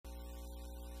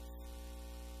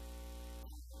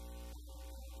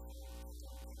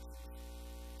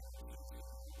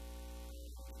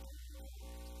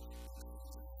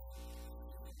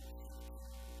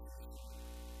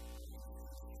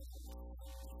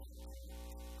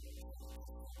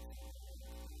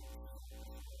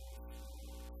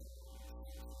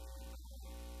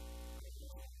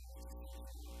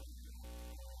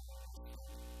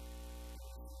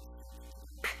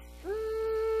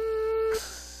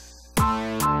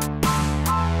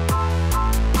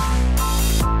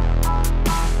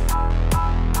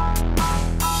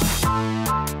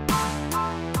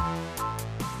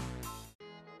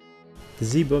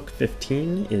ZBook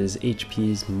 15 is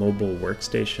HP's mobile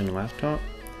workstation laptop.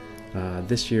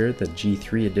 This year the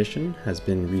G3 edition has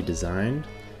been redesigned,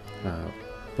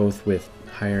 both with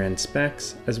higher end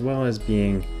specs as well as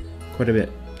being quite a bit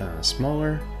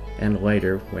smaller and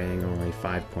lighter, weighing only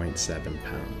 5.7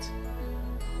 pounds.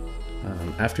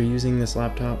 After using this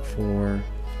laptop for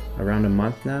around a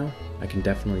month now, I can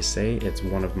definitely say it's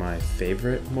one of my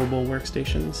favorite mobile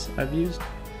workstations I've used.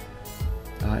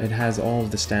 It has all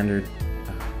of the standard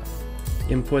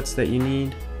inputs that you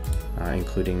need,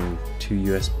 including 2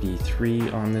 USB 3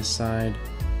 on this side,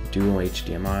 dual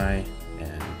HDMI,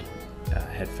 and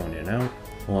headphone in out.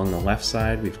 Along the left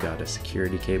side, we've got a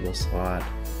security cable slot,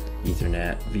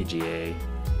 Ethernet, VGA,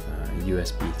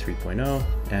 USB 3.0,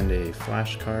 and a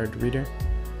flash card reader.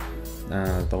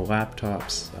 The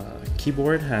laptop's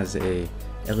keyboard has a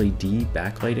LED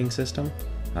backlighting system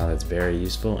that's very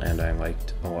useful and I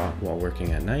liked a lot while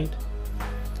working at night.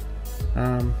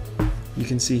 You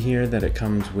can see here that it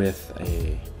comes with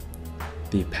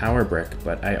the power brick,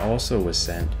 but I also was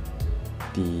sent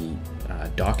the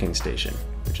docking station,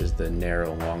 which is the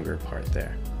narrow, longer part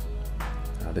there.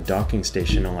 The docking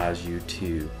station allows you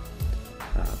to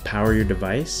power your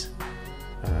device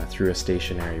through a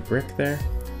stationary brick there,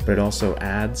 but it also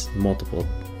adds multiple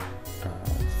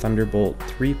Thunderbolt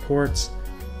 3 ports,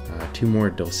 2 more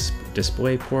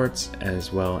display ports,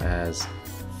 as well as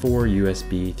 4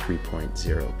 USB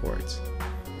 3.0 ports.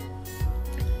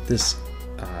 This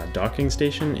docking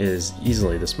station is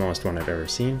easily the smallest one I've ever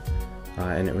seen,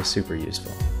 and it was super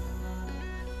useful.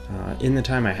 In the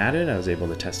time I had it, I was able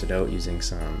to test it out using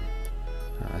some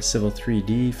Civil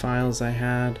 3D files I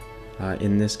had.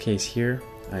 In this case here,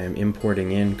 I am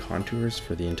importing in contours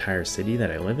for the entire city that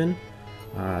I live in,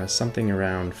 something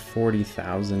around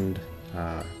 40,000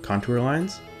 contour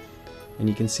lines, and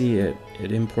you can see it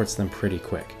imports them pretty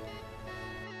quick.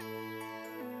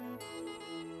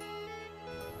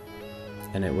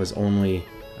 And it was only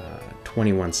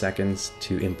 21 seconds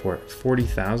to import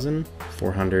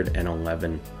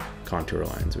 40,411 contour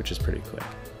lines, which is pretty quick.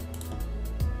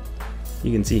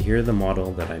 You can see here the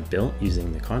model that I built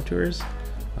using the contours.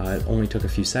 It only took a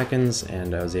few seconds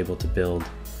and I was able to build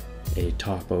a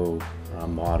topo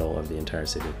model of the entire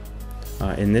city.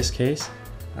 In this case,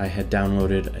 I had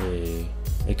downloaded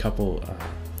a couple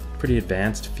pretty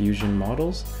advanced Fusion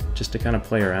models just to kind of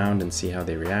play around and see how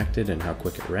they reacted and how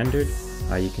quick it rendered.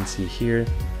 You can see here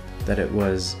that it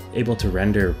was able to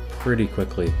render pretty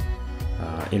quickly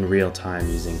in real time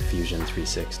using Fusion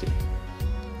 360.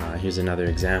 Here's another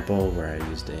example where I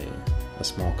used a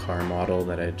small car model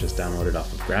that I just downloaded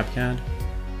off of GrabCAD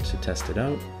to test it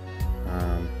out.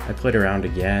 I played around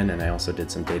again, and I also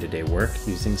did some day-to-day work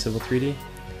using Civil 3D,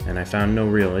 and I found no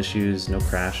real issues, no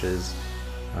crashes.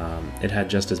 It had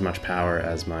just as much power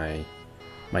as my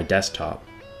desktop,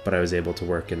 but I was able to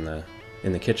work in the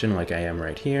kitchen like I am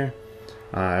right here.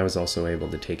 I was also able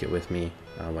to take it with me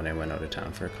when I went out of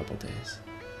town for a couple days.